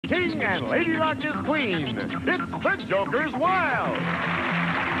King and Lady Luck is queen. It's the Joker's Wild.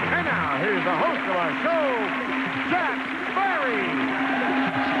 And now, here's the host of our show, Jack Barry.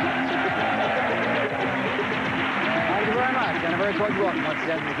 Thank you very much, and a very cordial welcome once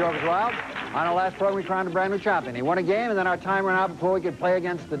again to the Joker's Wild. On our last program, we crowned a brand new champion. He won a game, and then our time ran out before we could play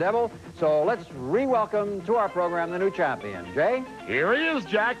against the devil. So let's re-welcome to our program the new champion. Jay? Here he is,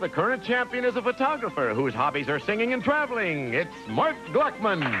 Jack. The current champion is a photographer whose hobbies are singing and traveling. It's Mark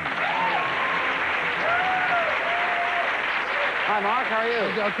Gluckman. Hi, Mark. How are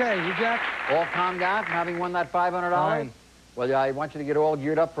you? Okay, you, Jack? All calmed out from having won that $500? Fine. Well, yeah, I want you to get all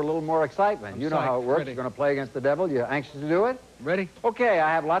geared up for a little more excitement. You know how it works. Ready. You're going to play against the devil. You anxious to do it? Ready? Okay, I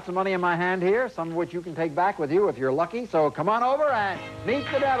have lots of money in my hand here, some of which you can take back with you if you're lucky. So come on over and meet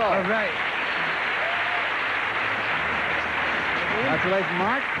the devil. All right. Congratulations,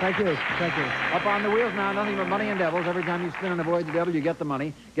 Mark. Thank you. Thank you. Up on the wheels now, nothing but money and devils. Every time you spin and avoid the devil, you get the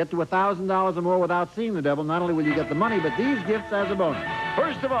money. Get to $1,000 or more without seeing the devil. Not only will you get the money, but these gifts as a bonus.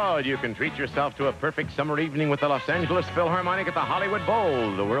 First of all, you can treat yourself to a perfect summer evening with the Los Angeles Philharmonic at the Hollywood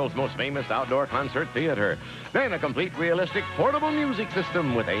Bowl, the world's most famous outdoor concert theater. Then a complete realistic portable music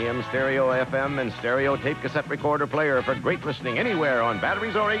system with AM stereo, FM, and stereo tape cassette recorder player for great listening anywhere on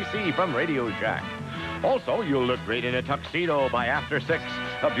batteries or AC from Radio Shack. Also, you'll look great in a tuxedo by After 6.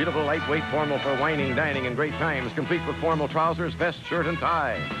 A beautiful, lightweight formal for whining, dining, and great times, complete with formal trousers, vest, shirt, and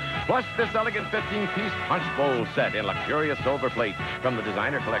tie. Plus, this elegant 15-piece punch bowl set in luxurious silver plate from the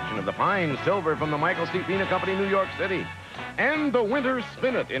designer collection of the fine silver from the Michael C. Pina Company, New York City. And the winter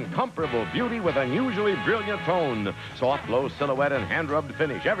spinet, incomparable beauty with unusually brilliant tone. Soft, low silhouette and hand-rubbed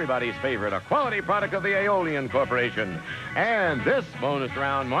finish. Everybody's favorite, a quality product of the Aeolian Corporation. And this bonus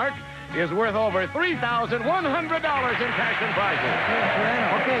round, Mark, is worth over $3,100 in cash and prizes.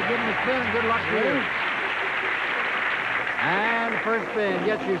 Okay, give him a spin. Good luck to you. And first spin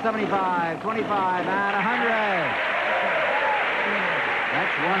gets you 75, 25, and 100.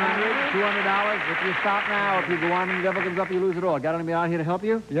 That's $100, $200. If you stop now, if you go on and the devil comes up, you lose it all. Got anybody out here to help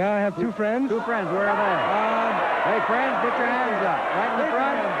you? Yeah, I have two friends. Two friends. Where are they? Hey, friends, put your hands up. Right in the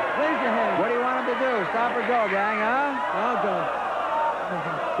front. Raise your hand. What do you want them to do? Stop or go, gang, huh? I'll go.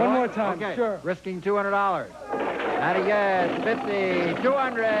 One more time. Okay. Sure. Risking $200. And he gets 50,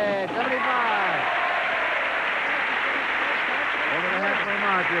 200, 75. Over the halfway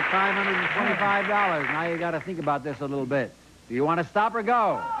mark, you're $525. Now you got to think about this a little bit. Do you want to stop or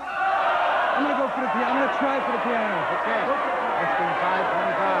go? I'm going to go for the piano. I'm going to try for the piano. Okay. Risking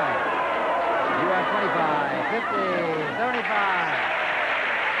 $525. You have 25, 50, 75.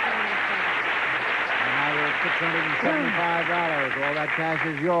 $675. All that cash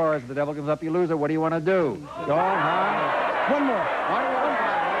is yours. The devil comes up, you lose it. What do you want to do? Go on, huh? One more. One more.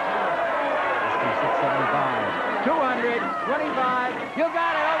 675. 225. You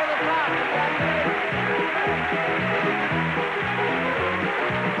got it over the top.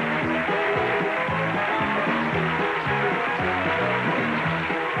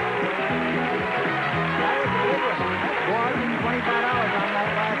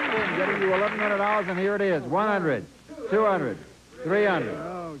 Getting you $1,100, and here it is. 100, 200, 300,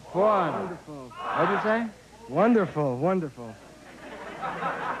 400. Wonderful. What'd you say? Wonderful. Wonderful.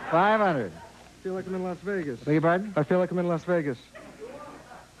 500. I feel like I'm in Las Vegas. Beg your pardon? I feel like I'm in Las Vegas.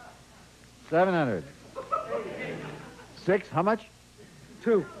 700. 6, how much?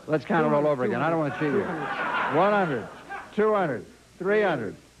 2. Let's count it all over again. I don't want to cheat you. 100, 200,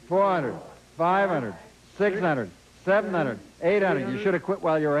 300, 400, 500, 600, 700, 800. You should have quit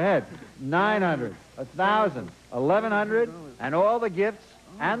while you were ahead. 900, 1,000, 1,100, and all the gifts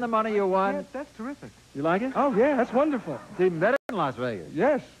and the money you won. Yes, that's terrific. You like it? Oh, yeah, that's wonderful. It's even better than Las Vegas.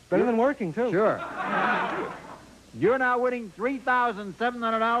 Yes, better than working, too. Sure. You're now winning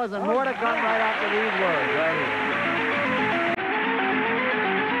 $3,700 and more to come right after these words. Right here.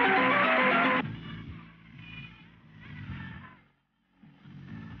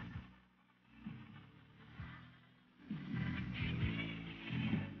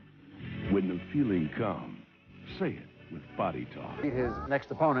 When the feeling comes, say it with Body Talk. Beat his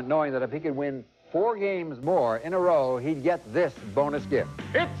next opponent, knowing that if he could win 4 games more in a row, he'd get this bonus gift.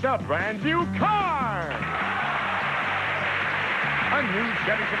 It's a brand new car! A new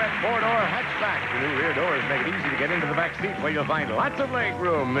Chevy Chevette 4-door hatchback. The new rear doors make it easy to get into the back seat where you'll find lots of leg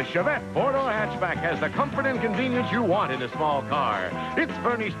room. The Chevette 4-door hatchback has the comfort and convenience you want in a small car. It's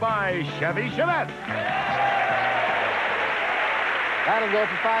furnished by Chevy Chevette. That'll go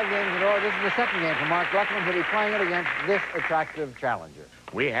for 5 games in a row. This is the second game for Mark Gluckman. He'll be playing it against this attractive challenger.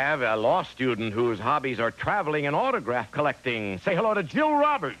 We have a law student whose hobbies are traveling and autograph collecting. Say hello to Jill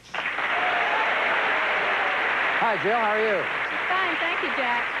Roberts. Hi, Jill. How are you? Fine, thank Thank you,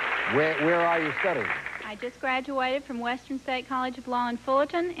 Jack. Where are you studying? I just graduated from Western State College of Law in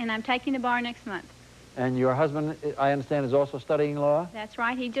Fullerton, and I'm taking the bar next month. And your husband, I understand, is also studying law? That's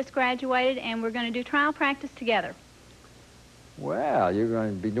right. He just graduated, and we're going to do trial practice together. Well, you're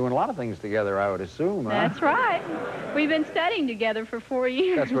going to be doing a lot of things together, I would assume, huh? That's right. We've been studying together for 4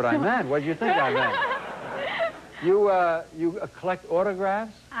 years. That's what I meant. What did you think I meant? You collect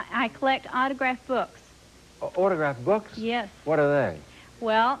autographs? I collect autographed books. Autographed books? Yes. What are they?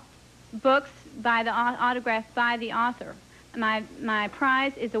 Well, books by the autographed by the author. My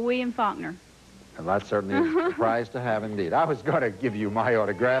prize is a William Faulkner. Well, that certainly is a prize to have indeed. I was going to give you my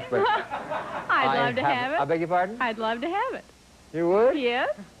autograph, but I'd love to have it. I beg your pardon? I'd love to have it. You would? Yes.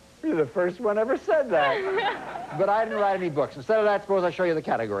 You're the first one ever said that. But I didn't write any books. Instead of that, suppose I show you the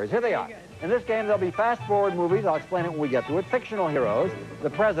categories. Here they are. In this game, there'll be fast-forward movies. I'll explain it when we get to it. Fictional heroes,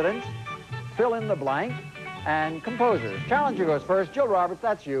 the presidents, fill in the blank, and composers. Challenger goes first. Jill Roberts,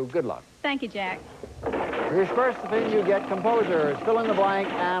 that's you. Good luck. Thank you, Jack. Here's first thing you get composers, fill in the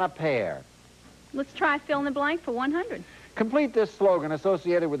blank, and a pair. Let's try fill in the blank for 100. Complete this slogan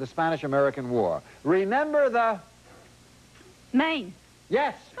associated with the Spanish-American War. Remember the... Maine.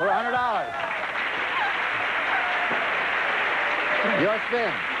 Yes, for $100. Your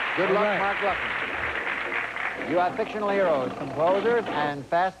spin. Good luck, right. Mark Gluckman. You have fictional heroes, composers, and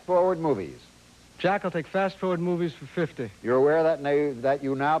fast-forward movies. Jack, I'll take fast-forward movies for 50. You're aware that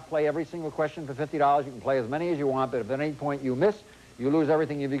you now play every single question for $50. You can play as many as you want, but if at any point you miss, you lose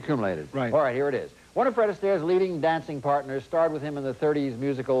everything you've accumulated. Right. All right, here it is. One of Fred Astaire's leading dancing partners starred with him in the 30s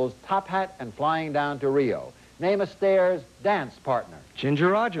musicals Top Hat and Flying Down to Rio. Name Astaire's dance partner. Ginger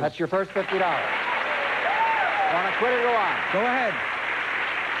Rogers. That's your first $50. Want to quit or go on? Go ahead.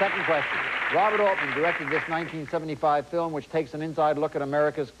 Second question. Robert Altman directed this 1975 film which takes an inside look at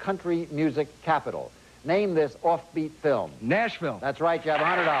America's country music capital. Name this offbeat film. Nashville. That's right, you have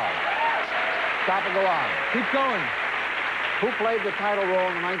 $100. Stop and go on. Keep going. Who played the title role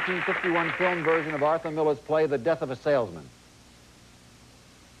in the 1951 film version of Arthur Miller's play The Death of a Salesman?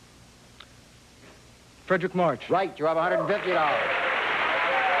 Frederick March. Right, you have $150.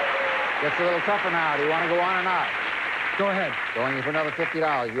 Gets a little tougher now. Do you want to go on or not? Go ahead. Going in for another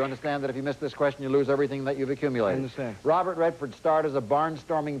 $50. You understand that if you miss this question, you lose everything that you've accumulated. I understand. Robert Redford starred as a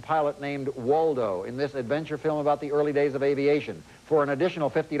barnstorming pilot named Waldo in this adventure film about the early days of aviation. For an additional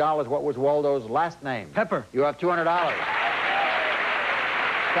 $50, what was Waldo's last name? Pepper. You have $200.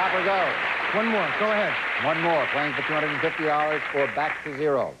 Stop or go? One more. Go ahead. One more, playing for $250 or back to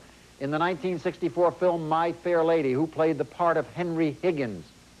zero. In the 1964 film My Fair Lady, who played the part of Henry Higgins?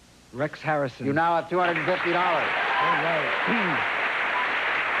 Rex Harrison. You now have $250. All right.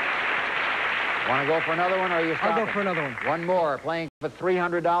 Want to go for another one, or are you stopping? I'll go for another one. One more, playing for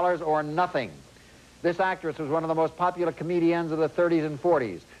 $300 or nothing. This actress was one of the most popular comedians of the 30s and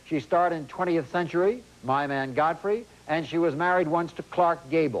 40s. She starred in 20th Century, My Man Godfrey, and she was married once to Clark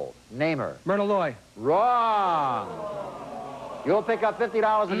Gable. Name her. Myrna Loy. Wrong. You'll pick up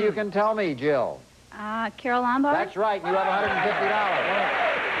 $50 if you can tell me, Jill. Carol Lombard. That's right. You have $150.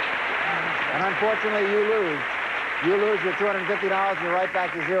 And unfortunately, you lose. You lose your $250 and you're right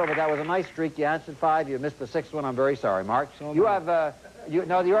back to zero. But that was a nice streak. You answered 5. You missed the 6th one. I'm very sorry, Mark. So you have...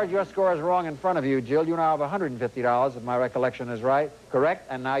 your score is wrong in front of you, Jill. You now have $150, if my recollection is right. Correct?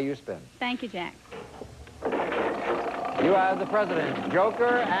 And now you spin. Thank you, Jack. You have the president, Joker,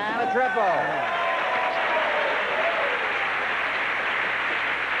 and a triple.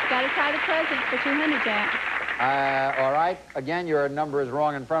 Got to try the president for 200, Jack. All right. Again, your number is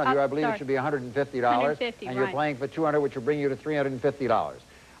wrong in front of you. I believe sorry. it should be $150. 150, and you're right. playing for 200, which will bring you to $350.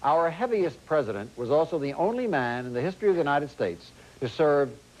 Our heaviest president was also the only man in the history of the United States to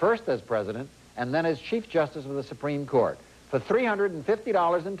serve first as president and then as Chief Justice of the Supreme Court. For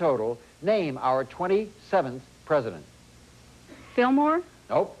 $350 in total, name our 27th president. Fillmore.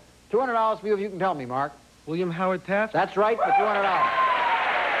 Nope. $200 for you if you can tell me, Mark. William Howard Taft. That's right, for $200.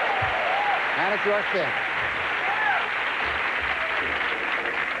 And it's your spin.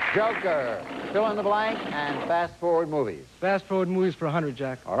 Joker, fill in the blank, and fast-forward movies. Fast-forward movies for 100,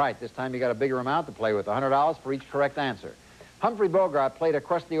 Jack. All right, this time you got a bigger amount to play with, $100 for each correct answer. Humphrey Bogart played a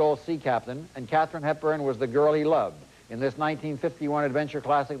crusty old sea captain, and Katharine Hepburn was the girl he loved in this 1951 adventure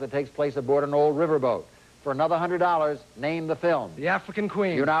classic that takes place aboard an old riverboat. For another $100, name the film. The African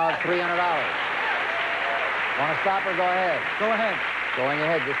Queen. You now have $300. Want to stop or go ahead? Go ahead. Going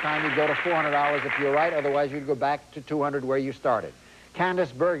ahead, this time you'd go to $400 if you're right, otherwise you'd go back to $200 where you started.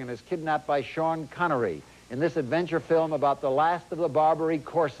 Candace Bergen is kidnapped by Sean Connery in this adventure film about the last of the Barbary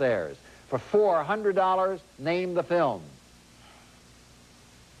Corsairs. For $400, name the film.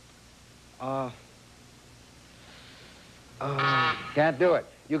 Can't do it.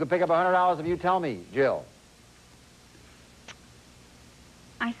 You can pick up $100 if you tell me, Jill.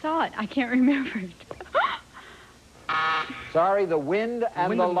 I saw it. I can't remember it. Sorry, The Wind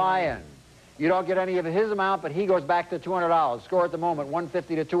and the Lion. You don't get any of his amount, but he goes back to $200. Score at the moment,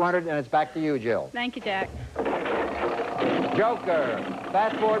 150 to 200, and it's back to you, Jill. Thank you, Jack. Joker,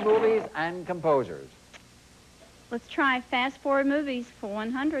 fast forward movies and composers. Let's try fast forward movies for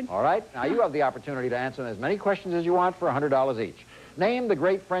 100. All right, now you have the opportunity to answer as many questions as you want for $100 each. Name the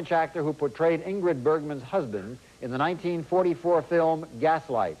great French actor who portrayed Ingrid Bergman's husband in the 1944 film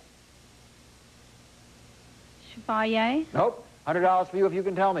Gaslight. Chevalier? Nope. $100 for you if you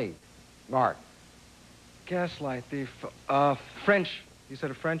can tell me. Mark. Gaslight, the French. You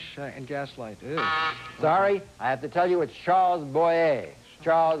said a French and Gaslight. Ew. Sorry, I have to tell you it's Charles Boyer.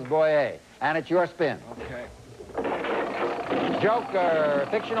 Charles Boyer. And it's your spin. Okay. Joker,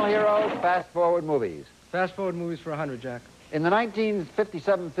 fictional heroes, fast-forward movies. Fast forward movies for 100, Jack. In the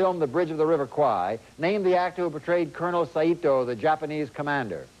 1957 film The Bridge of the River Kwai, name the actor who portrayed Colonel Saito, the Japanese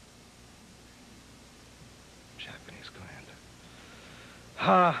commander. Japanese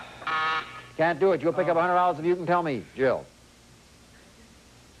commander. Can't do it. You'll pick up $100 if you can tell me, Jill.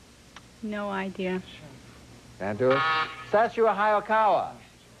 No idea. Can't do it. Sasua Hayakawa.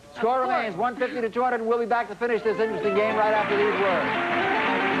 Score remains 150 to 200, and we'll be back to finish this interesting game right after these words.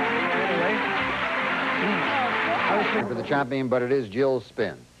 For the champion, but it is Jill's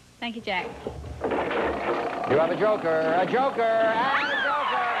spin. Thank you, Jack. You have a joker, and a joker.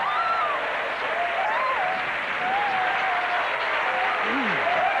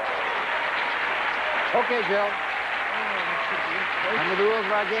 Okay, Jill. Under the rules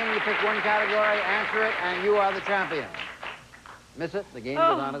of our game, you pick one category, answer it, and you are the champion. Miss it, the game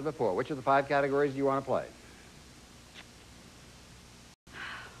goes on as before. Which of the 5 categories do you want to play?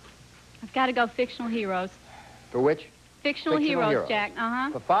 I've got to go fictional heroes. For which? Fictional heroes, Jack.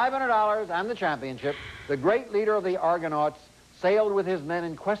 For $500 and the championship, the great leader of the Argonauts sailed with his men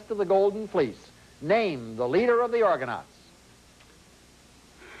in quest of the Golden Fleece. Name the leader of the Argonauts.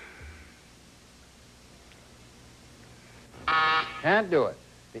 Can't do it.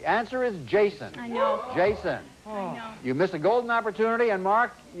 The answer is Jason. I know. Jason. I know. You missed a golden opportunity, and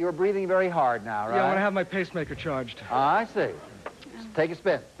Mark, you're breathing very hard now, right? Yeah, I want to have my pacemaker charged. I see. Just take a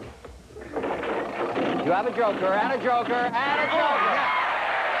spin. You have a joker, and a joker, and a joker.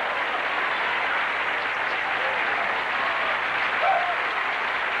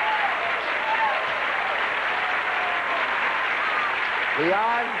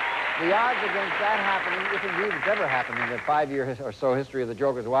 The odds against that happening, if indeed it's ever happened in the 5-year or so history of the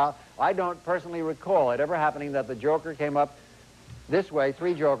Joker's, well, I don't personally recall it ever happening that the Joker came up this way,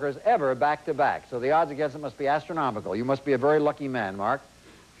 3 Jokers, ever back-to-back. So the odds against it must be astronomical. You must be a very lucky man, Mark.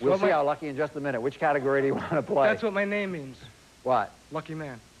 We'll see how lucky in just a minute. Which category do you want to play? That's what my name means. What? Lucky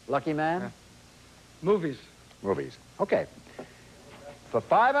man. Lucky man? Yeah. Movies. Movies. Okay. For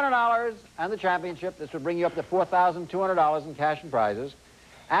 $500 and the championship, this would bring you up to $4,200 in cash and prizes.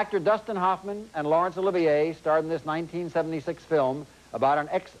 Actor Dustin Hoffman and Laurence Olivier starred in this 1976 film about an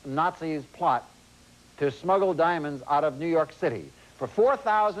ex-Nazi's plot to smuggle diamonds out of New York City. For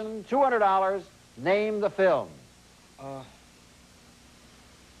 $4,200, name the film.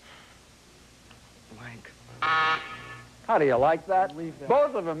 Blank. How do you like that? Believe that.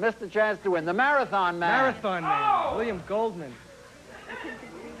 Both of them missed the chance to win. The Marathon Man. Marathon Man. William Goldman.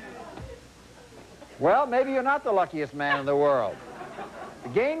 Well, maybe you're not the luckiest man in the world. The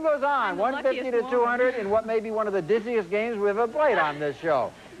game goes on, 150 to 200 in what may be one of the dizziest games we've ever played on this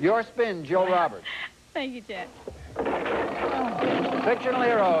show. Your spin, Jill Roberts. Thank you, Jack. Fictional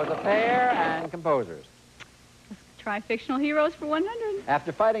heroes, a pair, and composers. Let's try fictional heroes for 100.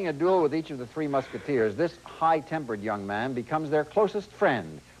 After fighting a duel with each of the 3 musketeers, this high-tempered young man becomes their closest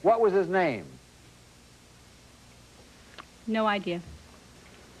friend. What was his name? No idea.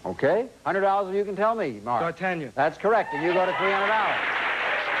 Okay. $100 if you can tell me, Mark. D'Artagnan. That's correct, and you go to $300.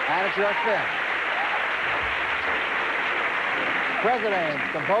 And it's your spin. President,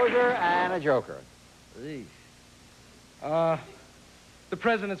 composer, and a joker. The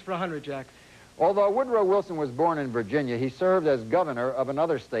President's for 100, Jack. Although Woodrow Wilson was born in Virginia, he served as governor of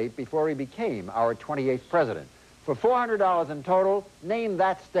another state before he became our 28th president. For $400 in total, name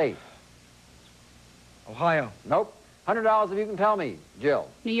that state. Ohio. Nope. $100 if you can tell me, Jill.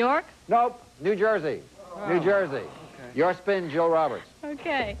 New York? Nope. New Jersey. New Jersey. Okay. Your spin, Jill Roberts.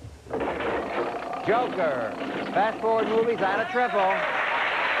 Okay. Joker. Fast forward movies and a triple.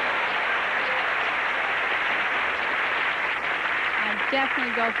 I'd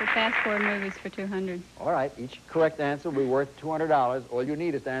definitely go for fast forward movies for 200. All right. Each correct answer will be worth $200. All you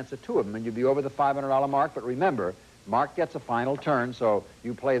need is to answer 2 of them, and you'll be over the $500 mark. But remember, Mark gets a final turn, so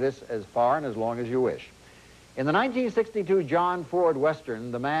you play this as far and as long as you wish. In the 1962 John Ford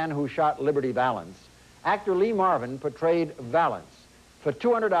Western, The Man Who Shot Liberty Valance, actor Lee Marvin portrayed Valance. For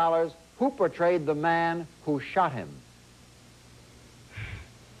 $200, who portrayed the man who shot him?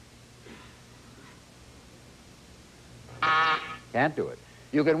 Can't do it.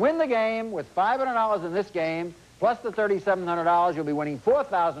 You can win the game with $500 in this game, plus the $3,700. You'll be winning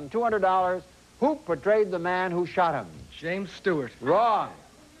 $4,200. Who portrayed the man who shot him? James Stewart. Wrong.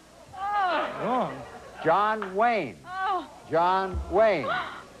 Wrong. John Wayne. John Wayne.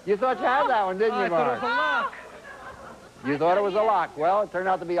 You thought you had that one, didn't you, I thought Mark? it was a lock. You thought it was a lock. Well, it turned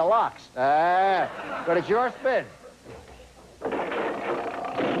out to be a locks. But it's your spin.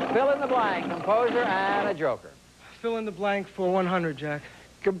 Fill in the blank, composer and a joker. Fill in the blank for 100, Jack.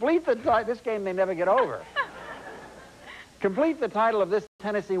 Complete the title. This game may never get over. Complete the title of this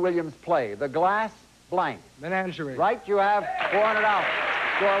Tennessee Williams play, The Glass Blank. Menagerie. Right, you have $400.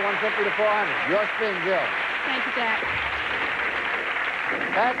 Score 150 to 400. Your spin, Jill. Thank you, Jack.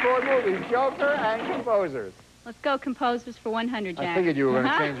 Fast Forward Movies, joker and composers. Let's go composers for 100, Jack. I figured you were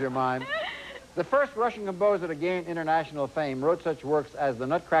going to change your mind. The first Russian composer to gain international fame wrote such works as the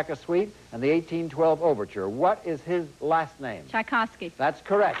Nutcracker Suite and the 1812 Overture. What is his last name? Tchaikovsky. That's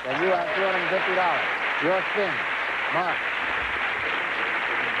correct. And you have $250. Your spin. Mark.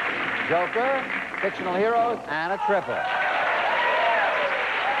 Joker, fictional heroes, and a triple.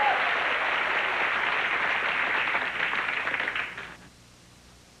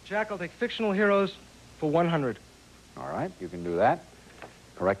 Jack, I'll take fictional heroes for 100. All right, you can do that.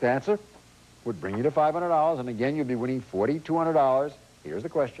 Correct answer would bring you to $500, and again, you'd be winning $4,200. Here's the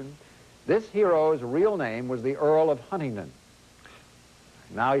question. This hero's real name was the Earl of Huntingdon.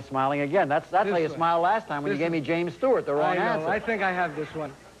 Now he's smiling again. That's how you smiled last time when you gave me James Stewart, the wrong answer. I think I have this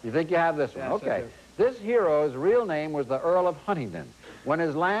one. You think you have this one? Yes, Okay. I do. This hero's real name was the Earl of Huntingdon. When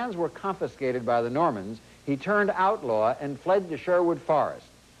his lands were confiscated by the Normans, he turned outlaw and fled to Sherwood Forest.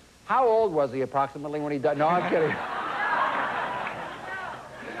 How old was he approximately when he died? No, I'm kidding.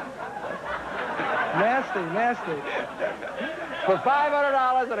 Nasty. For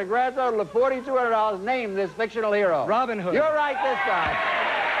 $500 and a grand total of $4,200, name this fictional hero. Robin Hood. You're right this time.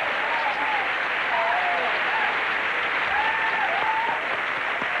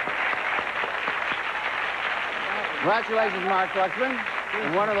 Congratulations, Mark Gluckman.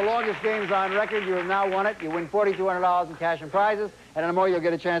 In one of the longest games on record, you have now won it. You win $4,200 in cash and prizes, and in a more you'll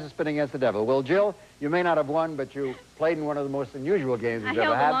get a chance of spinning against the devil. Well, Jill, you may not have won, but you played in one of the most unusual games we've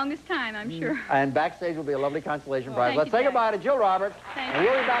ever I had. held the longest time, I'm sure. And backstage will be a lovely consolation prize. Thank Let's you, say Jack. goodbye to Jill Roberts, Thank and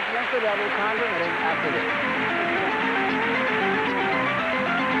we'll be back against the devil, time permitting, after this.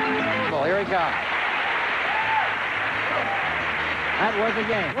 Well, here he comes. That was a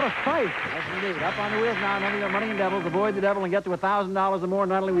game. What a fight. Yes, indeed. Up on the wheels now, none of your money and devils. Avoid the devil and get to $1,000 or more.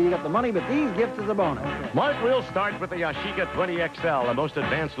 Not only will you get the money, but these gifts as a bonus. Mark will start with the Yashica 20XL, a most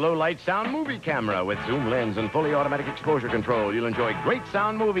advanced low-light sound movie camera with zoom lens and fully automatic exposure control. You'll enjoy great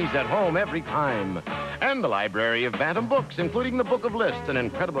sound movies at home every time. And the library of Bantam books, including the Book of Lists, an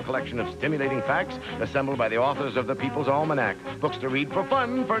incredible collection of stimulating facts assembled by the authors of the People's Almanac. Books to read for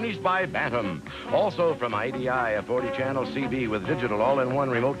fun, furnished by Bantam. Also from IDI, a 40-channel CB with digital all-in-one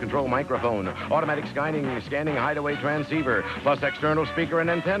remote control microphone, automatic scanning hideaway transceiver, plus external speaker and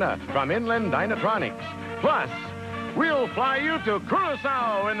antenna from Inland Dynatronics. Plus, we'll fly you to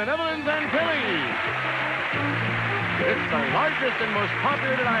Curacao in the Netherlands Antilles. It's the largest and most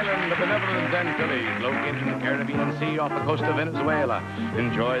populated island of the Netherlands Antilles, located in the Caribbean Sea off the coast of Venezuela.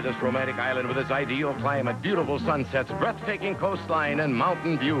 Enjoy this romantic island with its ideal climate, beautiful sunsets, breathtaking coastline, and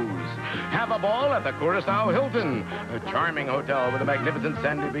mountain views. Have a ball at the Curacao Hilton, a charming hotel with a magnificent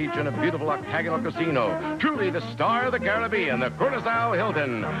sandy beach and a beautiful octagonal casino. Truly the star of the Caribbean, the Curacao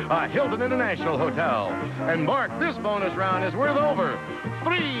Hilton, a Hilton International Hotel. And Mark, this bonus round is worth over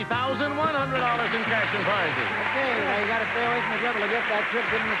 $3,100 in cash and prizes. Okay, now you got to stay away from the devil to get that trip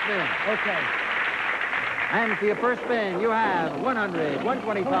in the spin. Okay. And for your first spin, you have 100,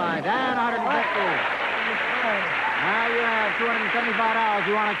 125, and 150. Now you have $275.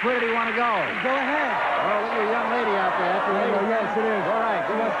 You want to quit or do you want to go? Go ahead. Oh, look at your young lady out there. That's your lady. Yes, it is. All right.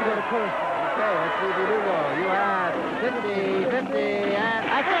 Who wants to go to course? Okay, let's see if you do go. You have 50, 50, and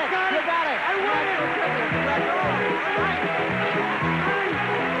that's it. You got it. I won it. Congratulations, Mark Gluckman.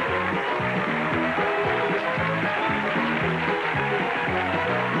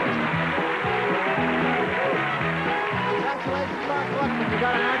 You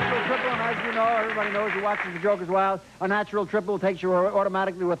got a natural triple, and as you know, everybody knows who watches the Joker's Wild, a natural triple takes you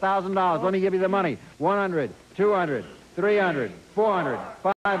automatically to $1,000. Let me give you the money. 100, 200, 300, 400,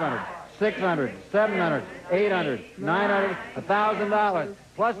 500, $600, $700, $800, $900, $1,000.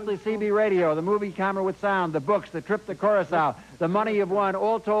 Plus the CB radio, the movie camera with sound, the books, the trip to Curacao, the money you've won.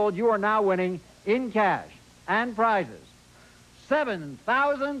 All told, you are now winning in cash and prizes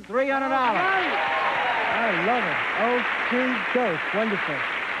 $7,300. I love it. Okay, dose. Wonderful.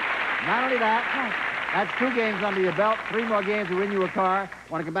 Not only that, that's 2 games under your belt. 3 more games to win you a car.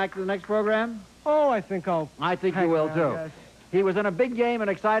 Want to come back to the next program? Oh, I think you will, around, too. yes. He was in a big game, an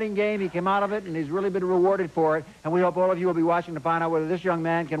exciting game. He came out of it, and he's really been rewarded for it. And we hope all of you will be watching to find out whether this young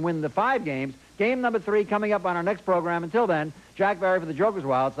man can win the 5 games. Game number 3 coming up on our next program. Until then, Jack Barry for the Joker's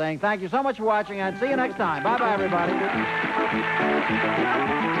Wild saying thank you so much for watching, and see you next time. Bye-bye, everybody.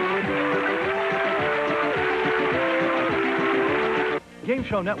 Game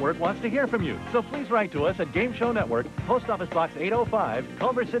Show Network wants to hear from you, so please write to us at Game Show Network, Post Office Box 805,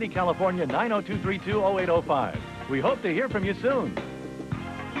 Culver City, California, 90232-0805. We hope to hear from you soon.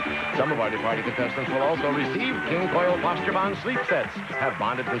 Some of our departing contestants will also receive King Coil Posture Bond sleep sets. Have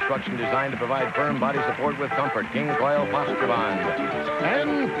bonded construction designed to provide firm body support with comfort. King Coil Posture Bond.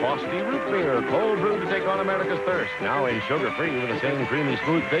 And Frosty Root Beer, cold brewed to take on America's thirst. Now in sugar-free with the same creamy,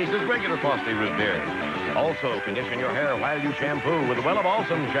 smooth taste as regular Frosty Root Beer. Also, condition your hair while you shampoo with Wella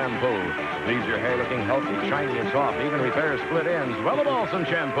Balsam Shampoo. Leaves your hair looking healthy, shiny, and soft. Even repairs split ends. Wella Balsam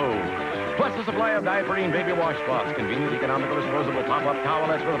Shampoo. Plus a supply of diaperine baby washcloths. Convenient, economical, disposable pop-up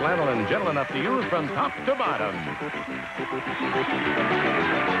towelettes with lanolin. Gentle enough to use from top to bottom.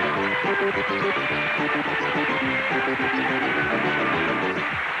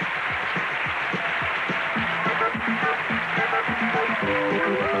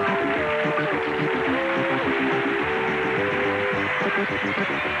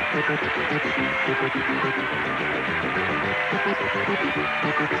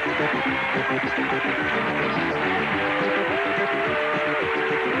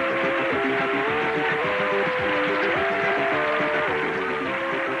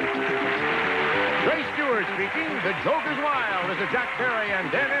 Ray Stewart speaking. The Joker's Wild is a Jack Barry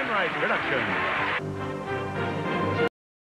and Dan Enright production.